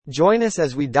Join us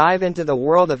as we dive into the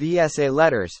world of ESA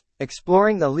letters,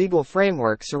 exploring the legal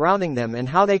framework surrounding them and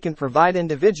how they can provide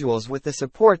individuals with the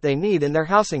support they need in their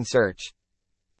housing search.